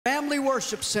Family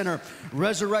Worship Center,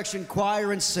 Resurrection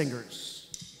Choir and Singers.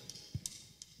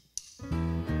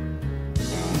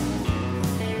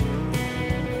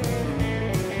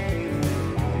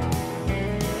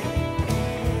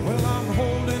 Well, I'm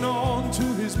holding on to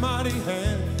his mighty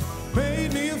hand,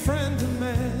 made me a friend of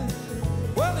man.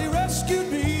 Well, he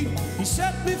rescued me, he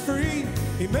set me free,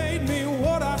 he made me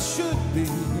what I should be.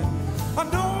 I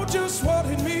know just what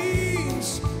it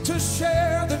means to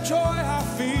share the joy I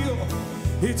feel.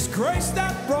 It's grace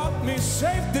that brought me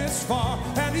safe this far,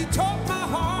 and he taught my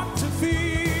heart to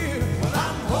feel. Well,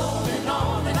 I'm holding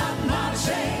on and I'm not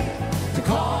ashamed to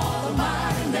call the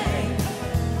mighty name.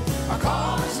 I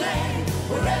call his name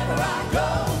wherever I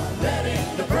go,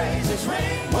 letting the praises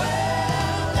ring.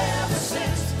 Well, ever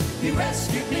since he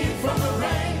rescued me from the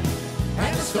rain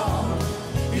and the storm,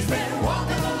 he's been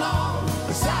walking along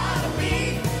beside of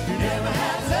me. He never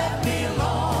has left me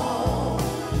alone.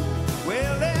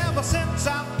 Well, ever since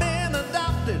I've been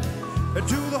adopted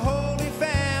to the Holy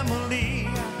Family,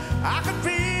 I can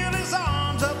feel his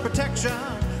arms of protection,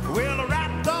 well,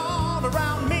 wrapped all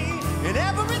around me. And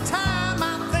every time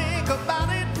I think about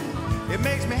it, it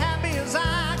makes me happy as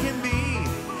I can be.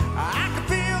 I can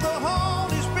feel the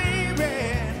Holy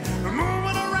Spirit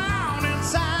moving around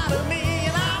inside of me.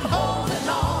 And I'm Holding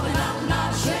on and I'm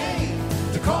not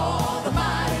ashamed to call the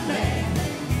mighty name.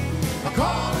 I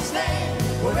call his name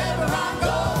wherever I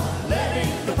go,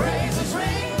 letting the praises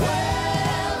ring.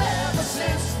 Well, ever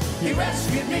since he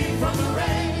rescued me from the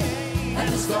rain and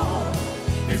the storm,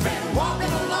 he's been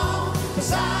walking along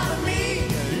beside of me.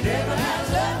 He never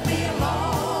has left me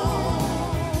alone.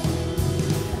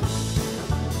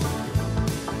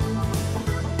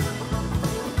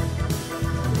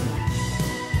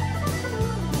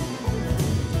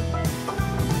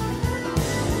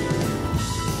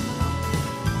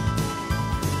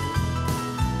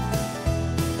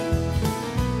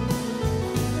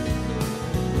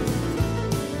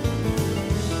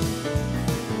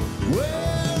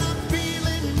 Well, I'm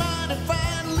feeling mighty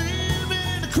fine,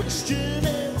 living a Christian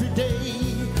every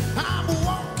day. I'm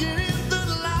walking in the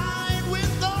light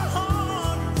with a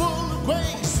heart full of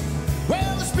grace.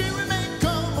 Well, the Spirit may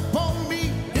come upon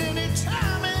me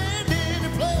anytime and any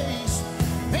place.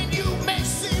 And you may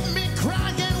see me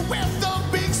crying with a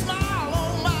big smile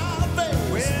on my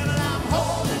face. Well, I'm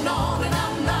holding on and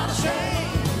I'm not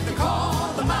ashamed to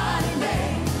call the mighty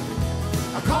name.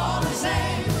 I call his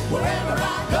name wherever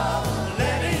I go,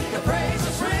 letting the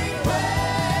praises ring.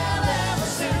 Well, ever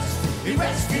since he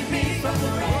rescued me from the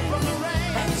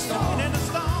rain and the storm,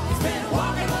 he's been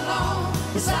walking along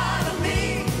beside of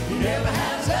me. He never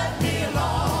has left me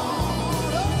alone.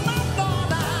 Oh, my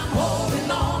Lord, I'm holding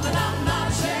on and I'm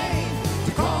not ashamed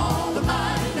to call the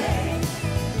mighty name.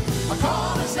 I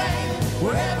call his name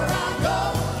wherever I go,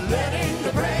 letting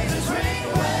the praises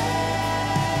ring.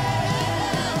 Well,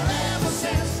 ever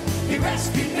since he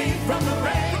rescued me from the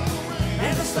rain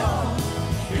and the storm,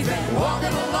 he's been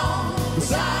walking along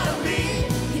beside of me.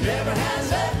 He never has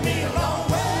left me alone.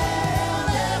 Well,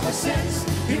 ever since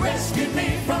he rescued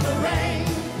me from the rain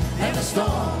and the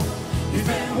storm, he's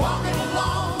been walking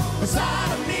along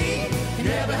beside of me. He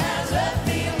never has left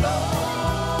me alone.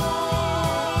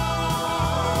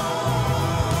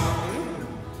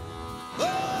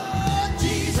 Oh,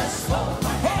 Jesus, hold my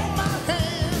hand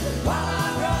while I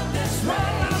run this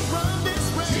race.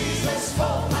 Jesus,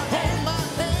 hold my hand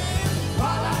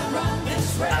while I run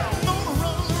this race.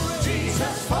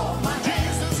 Jesus, hold my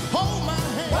hand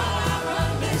while I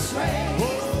run this race.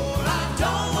 I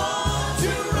don't want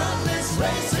to run this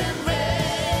race in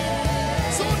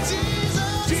vain. So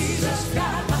Jesus,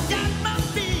 guide my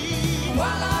feet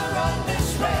while I run this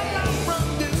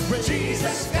race.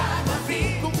 Jesus, guide my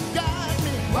feet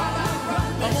while I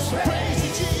run this race.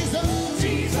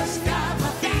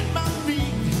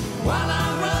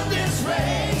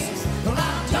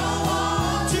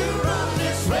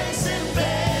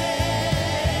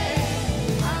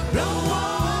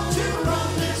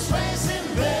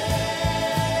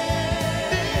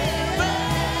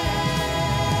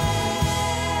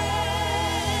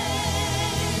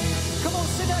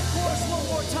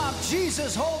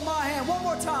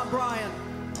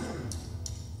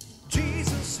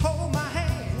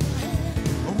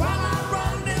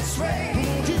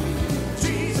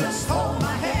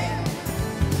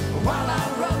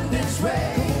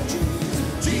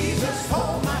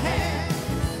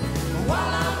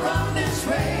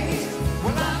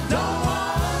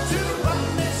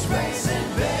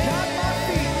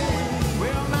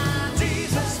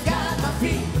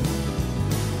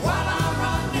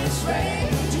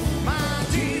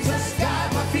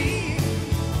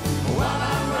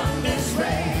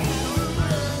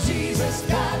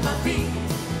 feet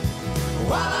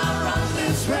while I run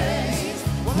this race.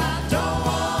 Well, I don't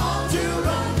want to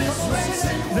run this race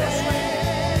in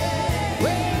vain.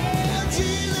 Well,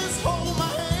 Jesus, hold my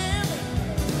hand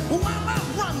while I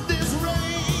run this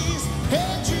race.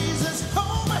 Hey, Jesus,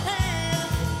 hold my hand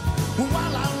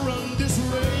while I run this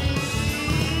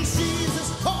race. Jesus,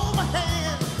 hold my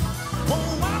hand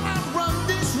while I run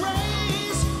this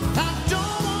race. I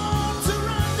don't want to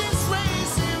run this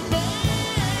race in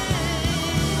vain.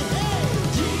 Hey,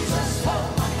 Jesus,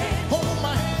 hold my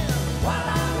hand while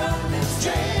I run this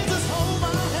race. Jesus, hold my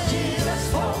hand.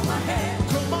 Jesus, hold my hand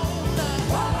Come on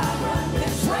now. while I run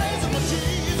this Praise him, race.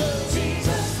 Jesus.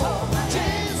 Jesus, hold my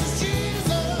hand Jesus,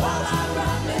 Jesus. while I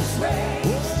run this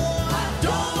race. I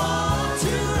don't want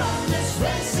to run this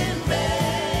race in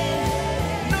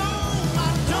vain. No, I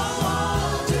Don't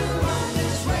want to run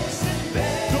this race in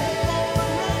vain. don't want to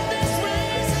run this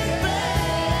race in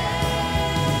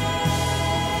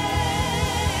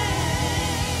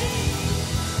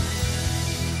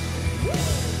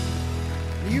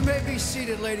You may be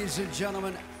seated, ladies and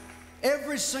gentlemen.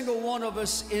 Every single one of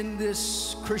us in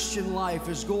this Christian life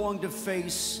is going to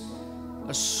face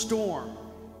a storm.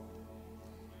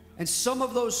 And some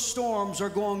of those storms are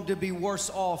going to be worse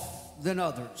off than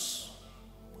others.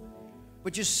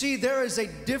 But you see, there is a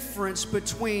difference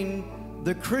between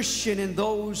the Christian and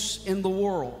those in the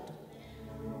world.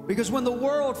 Because when the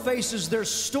world faces their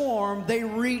storm, they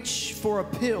reach for a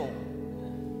pill,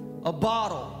 a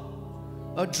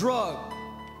bottle, a drug,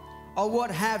 or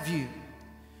what have you.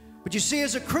 But you see,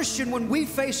 as a Christian, when we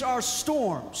face our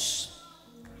storms,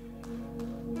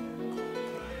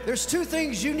 there's two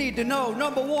things you need to know.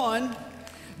 Number one,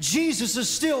 Jesus is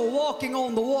still walking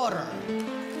on the water.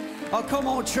 Oh, come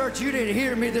on, church, you didn't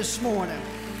hear me this morning.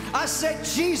 I said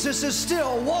Jesus is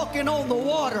still walking on the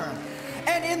water.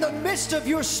 And in the midst of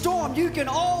your storm, you can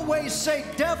always say,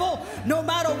 devil, no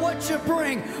matter what you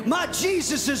bring, my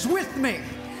Jesus is with me.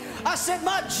 I said,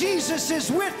 my Jesus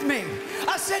is with me.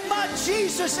 I said, my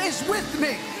Jesus is with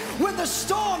me. When the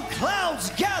storm clouds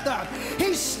gather,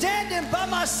 he's standing by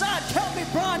my side. Tell me,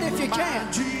 Brian, if you My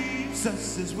can.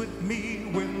 Jesus is with me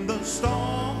when the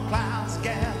storm clouds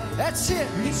gather. That's it.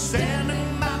 He's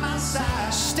standing by my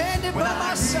side. Standing by When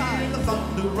my I side. hear the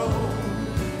thunder roll,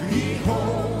 he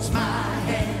holds my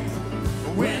hand.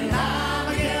 When I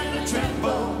begin to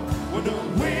tremble, when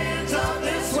the winds of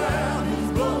this world is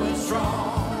blowing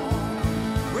strong.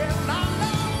 Well, I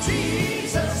know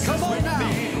Jesus Come is on with now.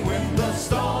 me when the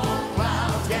storm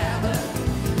clouds gather.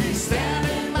 He's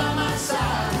standing by my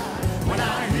side. When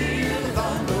I hear the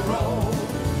thunder roll,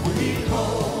 he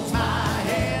holds my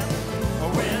hand.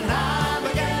 When I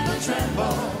begin to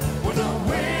tremble, when the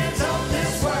winds of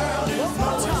this world is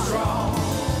blowing strong.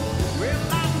 Well,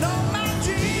 I know my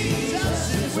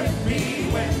Jesus is with me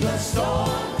when the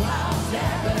storm clouds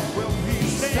gather. Well,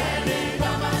 he's standing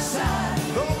by my side.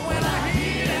 Oh, when I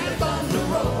hear the thunder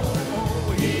roll,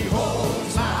 he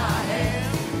holds my hand.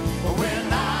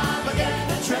 When I begin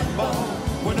to tremble,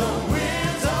 when the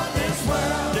winds of this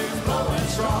world is blowing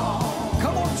strong.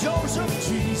 Come on, Joseph.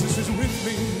 Jesus is with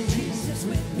me.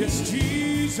 Yes,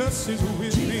 Jesus is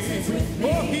with me.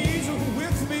 Oh, he's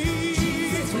with me.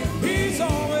 He's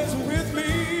always with me.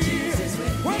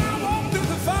 When I walk through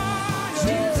the fire,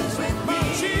 my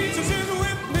Jesus is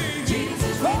with me.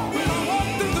 Oh, when I walk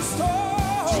through the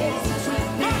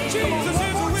storm, my Jesus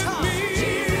is with me.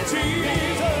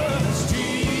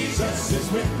 Jesus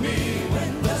is with me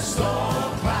when the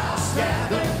storm clouds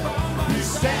gather. He's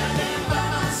standing by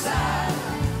my side.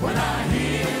 When I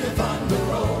hear the thunder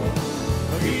roll,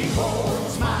 he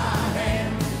holds my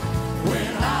hand.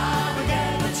 When I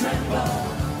begin to tremble,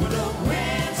 when the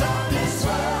winds of this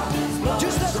world is blowing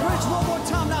Just that bridge strong. one more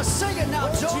time. Now sing it now,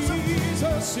 Joseph.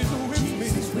 Jesus is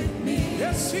with me.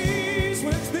 Yes, he's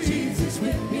with me.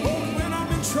 Oh, when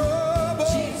I'm in trouble,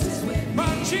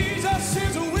 my Jesus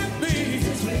is with me.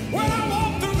 When I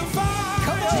walk through the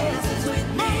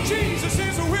fire, my Jesus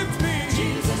is with me.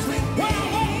 When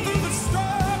I walk through the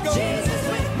struggle,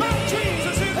 my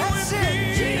Jesus is That's with me.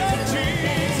 it.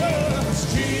 Oh,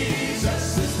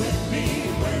 Jesus is with me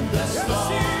when the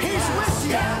storm He's with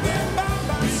you. standing by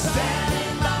my He's side.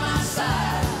 standing by my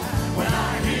side. When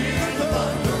I hear the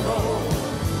thunder roll,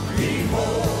 he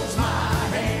holds my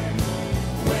hand.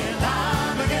 When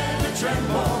I begin to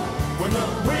tremble, when the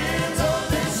winds of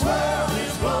this world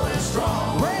is blowing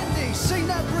strong. Randy, sing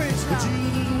that bridge now.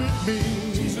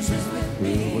 Jesus is with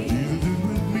me.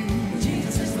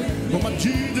 Jesus is with me. My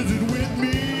Jesus is with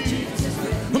me.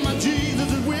 My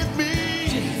Jesus is with me.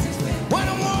 When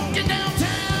I'm walking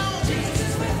downtown,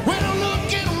 when I'm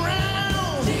looking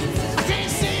around, I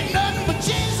can't see nothing but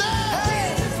Jesus.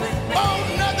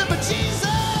 Oh, nothing but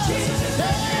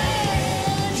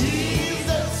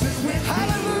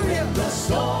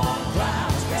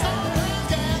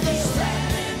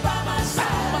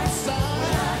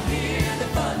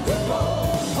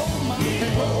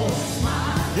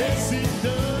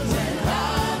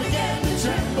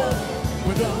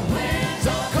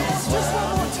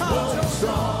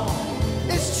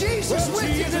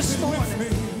this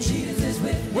morning. Jesus is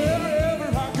with me.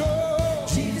 Wherever I go,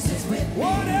 Jesus is with me.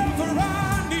 Whatever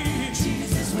I need,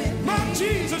 Jesus is with me. My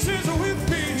Jesus is with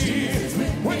me. Jesus is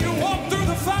with me. When you walk through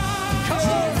the fire,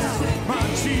 my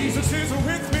Jesus is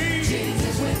with me. Jesus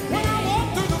is with me. When I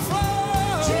walk through the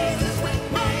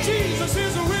flood, my Jesus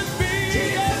is with me.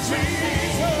 Jesus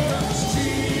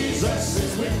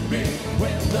is with me.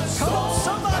 When the Come on,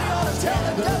 somebody ought to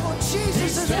tell the devil,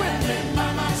 Jesus is with me.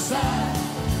 By my side,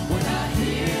 when I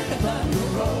hear the thunder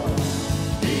roll,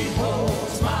 He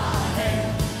holds my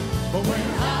hand. But when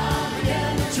I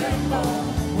begin to tremble,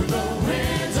 with the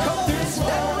winds of this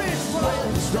world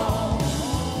blowing strong,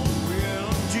 Well,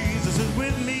 Jesus is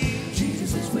with me.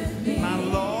 Jesus is with me. My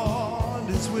Lord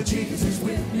is with me. Jesus is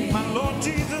with me. My Lord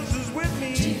Jesus is with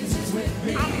me. Jesus is with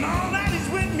me. I know that He's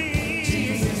with me.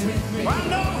 Jesus is with me. I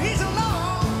know He's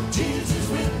alone. Jesus is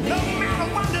with me. No matter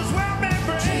what this world may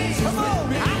bring. Come on,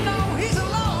 man. I know He's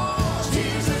alone.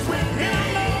 Jesus is with me. And I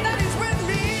know that He's with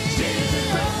me. Jesus is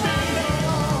with me.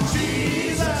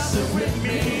 Jesus is with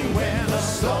me when the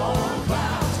storm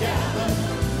clouds gather.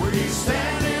 Where He's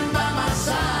standing by my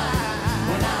side.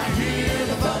 When I hear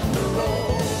the thunder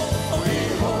roll, He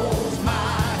holds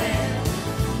my hand.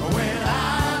 When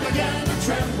I begin to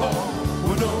tremble,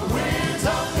 when the winds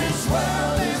of this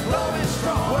world is blowing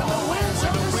strong. When the winds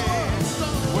of this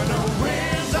world, when the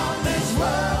winds of this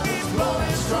world is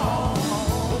blowing strong.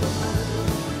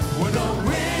 When the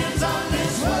winds of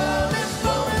this world is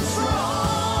blowing strong.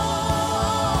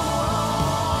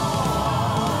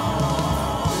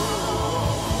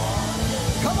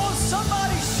 Come on,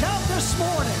 somebody shout this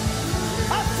morning.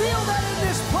 I feel that in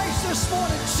this place this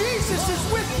morning. Jesus is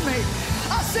with me.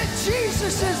 I said,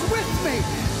 Jesus is with me.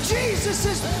 Jesus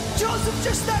is, Joseph,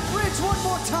 just that bridge one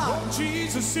more time.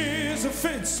 Jesus is a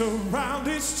fence around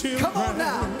His children. Come on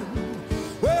now.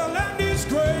 Well, and His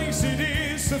grace, it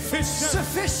is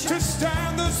sufficient to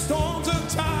stand the storms of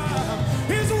time.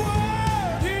 His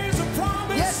word is a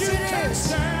promise Yes, you it can is.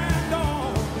 stand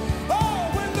on.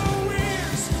 Oh, when the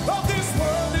winds of this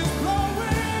world is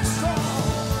blowing strong,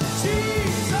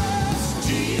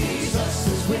 Jesus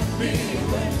is with me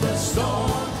when the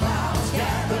storm clouds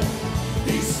gather.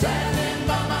 He's standing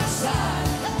by my side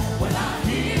when I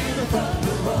hear the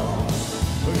thunder roll.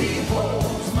 He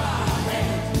holds my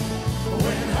hand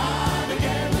when I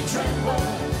begin to tremble.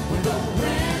 When the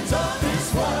winds of this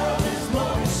world is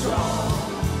blowing strong.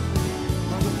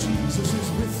 Mother, Jesus is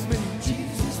with me.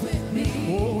 Jesus is with me.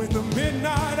 Oh, in the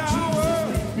midnight hour,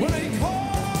 when they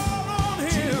call on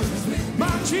Him,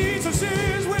 my Jesus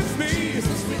is with me.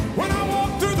 When I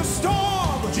walk through the storm,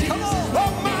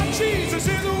 oh, my Jesus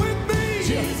is with me.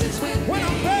 Jesus with me. When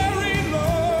I'm very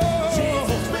low,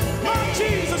 my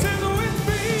Jesus is with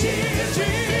me.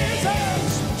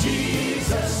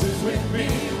 Jesus is with me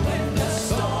when the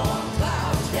storm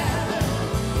clouds gather.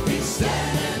 He's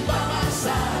standing by my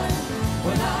side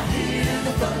when I hear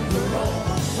the thunder roll.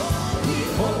 He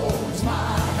holds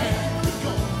my hand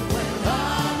when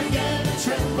I begin to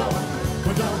tremble.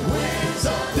 When the winds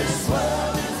of this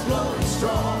world is blowing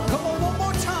strong. Come on, one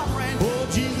more time, Randy. Oh,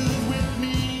 Jesus is with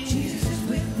me. Jesus is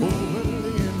with me. Oh,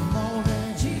 early in the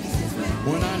morning. Jesus is with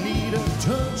me. When I need a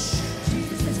touch,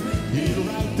 Jesus is with me. He's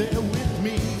right there with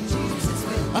me. Jesus is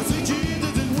with me. I say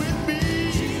Jesus is with me.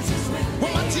 Jesus is with me.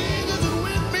 Well, my Jesus is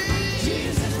with me.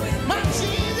 Jesus is with me. My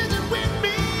Jesus is with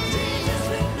me. Jesus is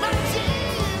with me. My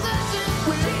Jesus is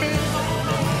with me.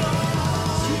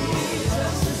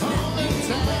 Jesus is All the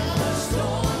time. the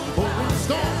storm Oh, when the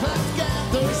storm clouds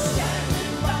gather.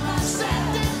 standing by my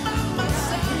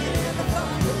side. Hear the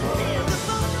thunder roll. Hear the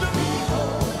thunder roll.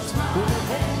 Holds my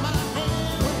hand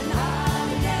when I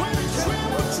begin When to it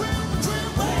tremble. tremble.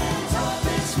 Winds of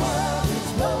this world is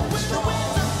blowing strong.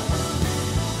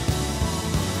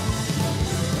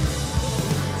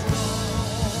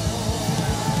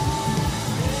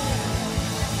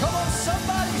 Come on,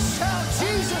 somebody shout,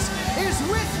 Jesus is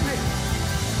with me.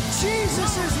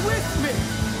 Jesus is with me.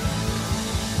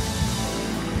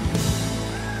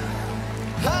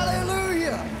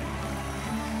 Hallelujah.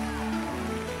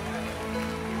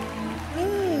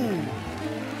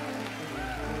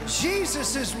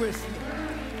 Jesus is with me.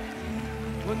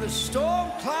 When the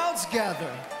storm clouds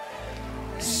gather,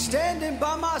 standing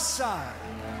by my side,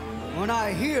 when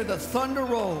I hear the thunder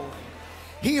roll,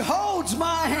 He holds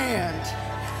my hand.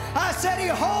 I said He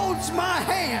holds my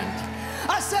hand.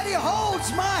 I said He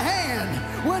holds my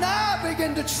hand when I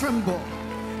begin to tremble.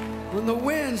 When the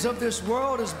winds of this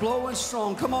world is blowing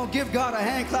strong. Come on, give God a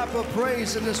hand clap of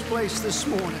praise in this place this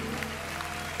morning.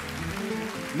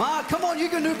 Come on, you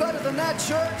can do better than that,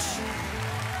 church.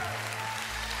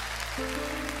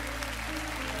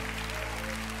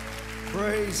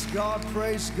 Praise God,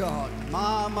 praise God.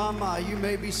 My, you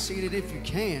may be seated if you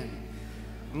can.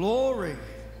 Glory.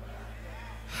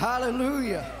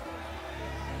 Hallelujah.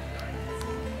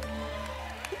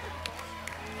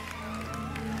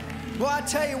 Well, I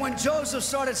tell you, when Joseph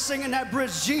started singing that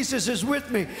bridge, Jesus is with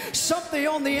me, something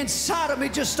on the inside of me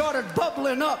just started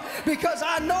bubbling up, because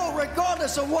I know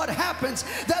regardless of what happens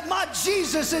that my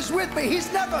Jesus is with me.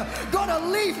 He's never gonna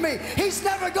leave me. He's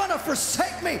never gonna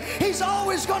forsake me. He's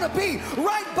always gonna be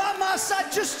right by my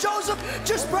side. Just Joseph,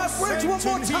 just bridge one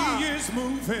more time. He is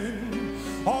moving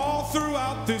all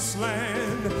throughout this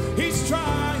land. He's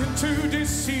trying to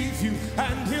deceive you,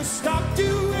 and he'll stop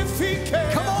you if he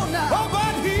can. Come on now. Oh,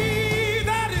 but he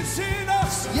that is in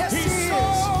us, yes, he's he so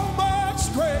is.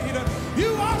 much greater.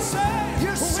 You are saved.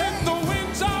 You're saved. When the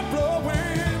winds are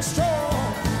blowing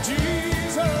strong.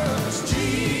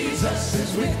 Jesus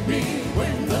is with me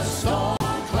when the storm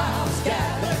clouds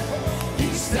gather.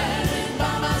 He's standing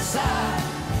by my side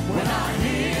when I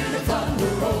hear the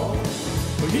thunder roll.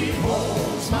 He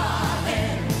holds my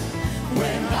hand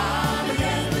when I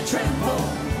begin to tremble,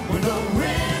 when the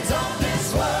winds of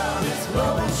this world is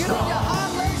blowing strong. Get on your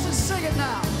hind legs and sing it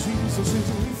now. Jesus is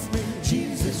with me.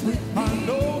 Jesus with me. I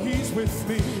know he's with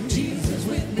me. Jesus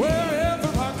with me. Wherever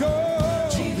I go,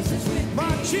 Jesus is with me.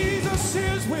 my Jesus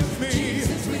is with me.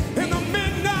 Jesus with me. In the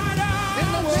midnight hour,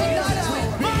 In the midnight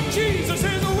hour, my Jesus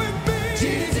is with me.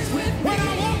 Jesus with me. When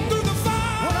I walk through the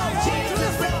fire,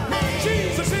 Jesus with me. my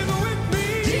Jesus is with me.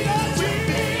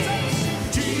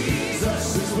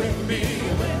 Jesus is with me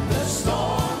when the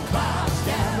storm clouds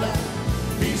gather.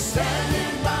 He's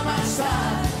standing by my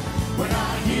side when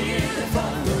I hear the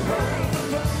thunder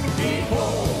roll. He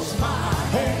holds my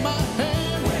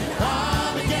hand when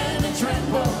I begin to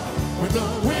tremble, when the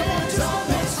winds of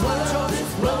this world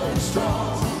is blowing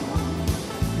strong.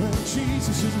 Well,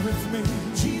 Jesus is with me.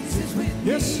 Jesus is with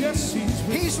me. Yes, yes,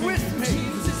 he's with me.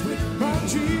 Jesus is with me. My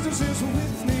Jesus is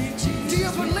with me. Do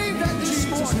you believe that this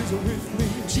Jesus morning? is with me.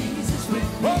 Jesus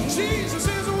with me. Oh, Jesus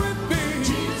is with me.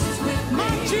 Jesus with me.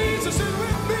 My Jesus is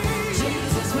with me.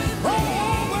 Jesus with me.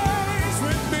 Always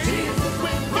with me. Jesus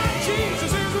with me. My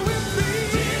Jesus is with me.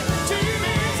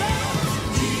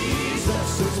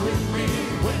 Jesus is with me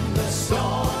when the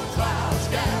storm clouds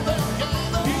gather.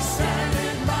 He's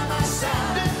standing by my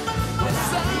side when I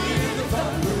hear the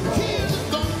thunder roll.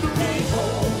 He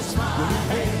holds my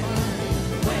hand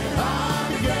when I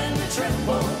begin to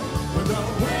tremble, when the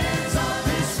winds of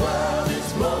this world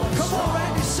is blowing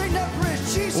strong.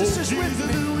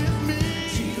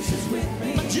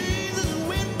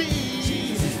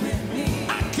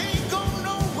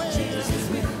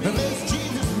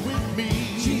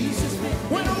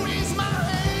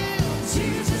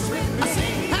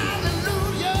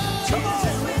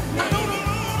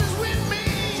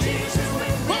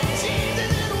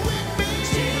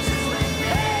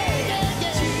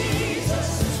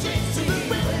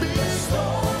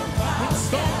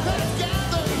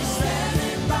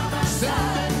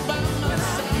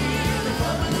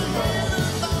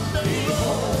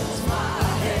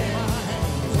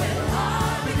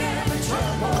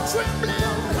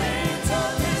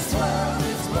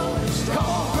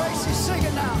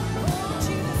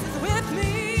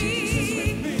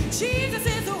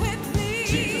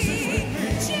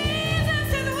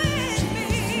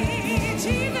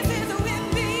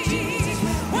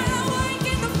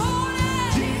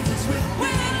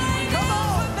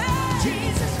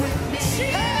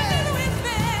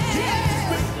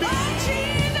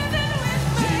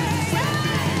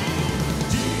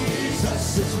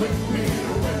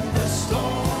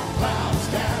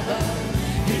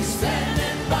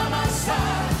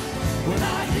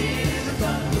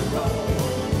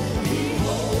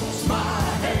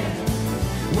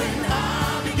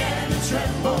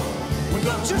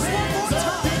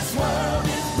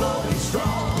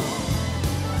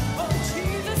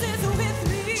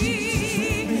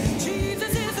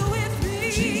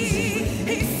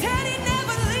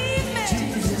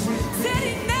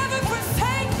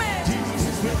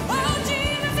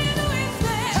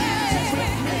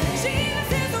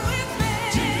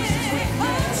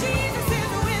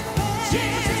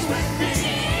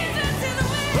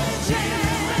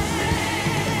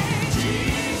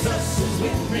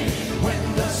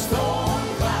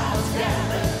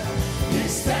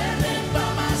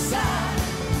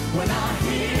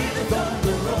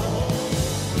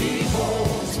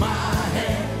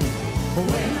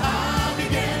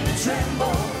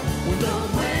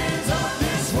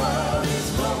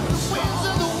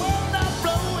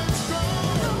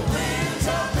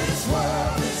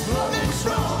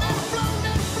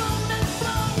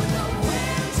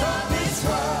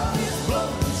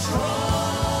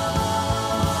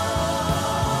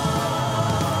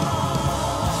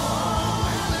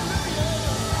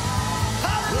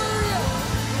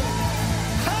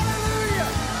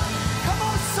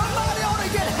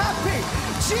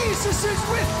 Jesus is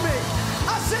with me.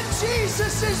 I said,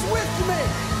 Jesus is with me.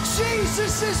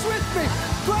 Jesus is with me.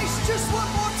 Grace, just one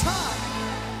more time.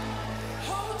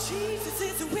 Oh, Jesus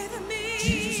is with me.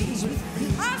 Jesus is with me.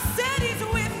 I said he's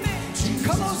with me. Jesus.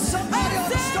 Come on, somebody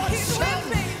ought to start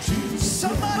shouting.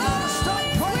 Somebody ought to start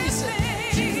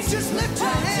praising. Just lift your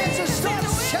hands and start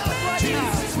shouting right now.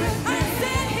 I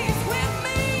said he's with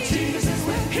me. Jesus is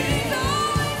with me. He's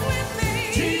always with me.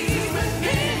 Jesus is with me.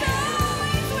 He's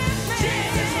always with me.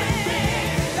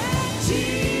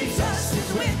 Jesus is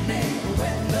with me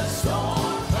when the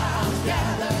storm clouds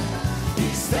gather.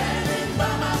 He's standing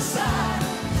by my side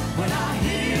when I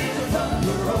hear the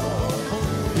thunder roar.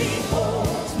 He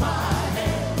holds my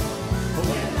hand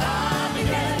when I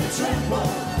begin to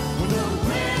tremble. When the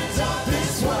winds of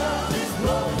this world is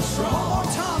blowing strong. One more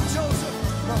time, Joseph.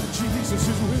 My Jesus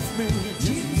is with me.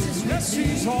 Yes,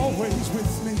 he's always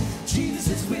with me. Jesus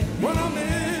is with me. When I'm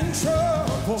in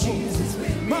trouble, Jesus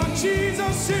with me. my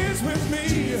Jesus is with me.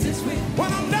 Jesus with me.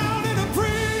 When I'm down in a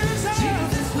prison,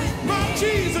 Jesus with me. my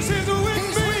Jesus is with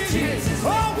He's me. with you. Jesus with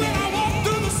Oh, when I walk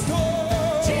through the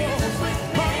storm, Jesus with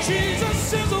me. my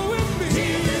Jesus is with me.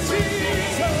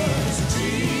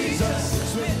 Jesus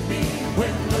is with me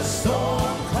when the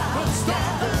storm clouds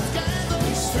gather.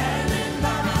 He's standing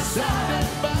by my side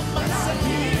when I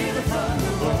hear the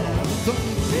thunder roll.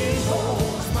 He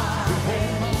holds my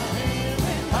hand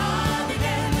when I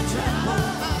begin to tremble.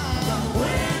 The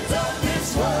winds of this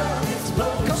world is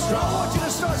blowing Come on, I strong. want you to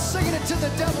start singing it to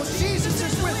the devil. Jesus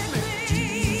is with me.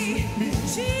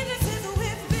 Jesus is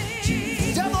with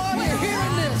me. Devil, are you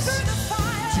hearing this? Through the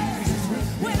fire,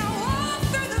 when I walk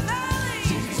through the valley,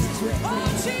 oh,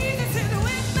 Jesus is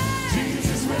with me.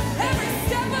 Jesus with me. Every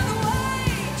step of the way,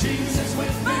 Jesus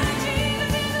with me. my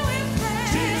Jesus is with me.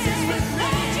 Jesus with me.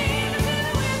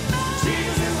 Oh,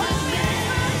 Jesus is with me.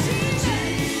 Jesus with me.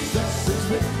 Jesus is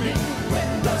with me when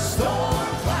the storm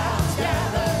clouds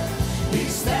gather.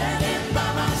 He's standing by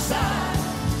my side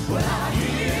when I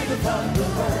hear the thunder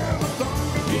roll.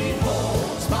 He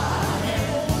holds my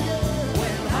hand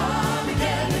when I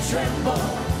begin to tremble.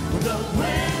 When the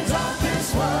winds of this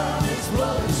world is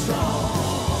blowing strong.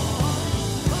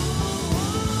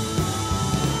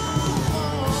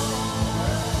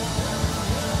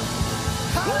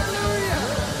 Hallelujah.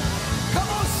 Come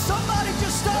on, somebody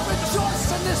just start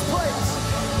rejoicing in this place.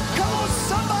 Come on,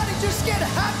 somebody just get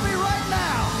happy right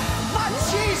now. My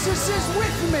Jesus is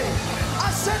with me. I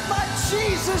said my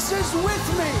Jesus is with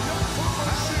me.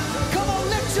 Come on,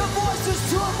 lift your voices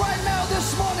to him right now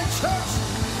this morning, church.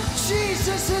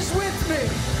 Jesus is with me.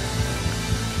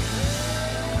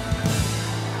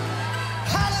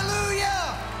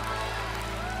 Hallelujah.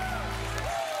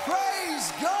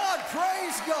 Praise God,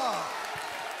 praise God.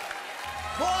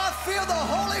 Boy, I feel the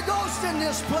Holy Ghost in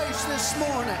this place this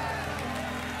morning.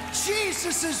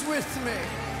 Jesus is with me.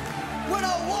 When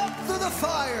I walk through the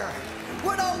fire,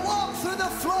 when I walk through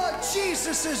the flood,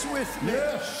 Jesus is with me.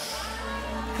 Yes.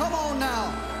 Come on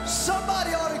now.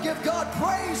 Somebody ought to give God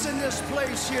praise in this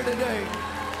place here today.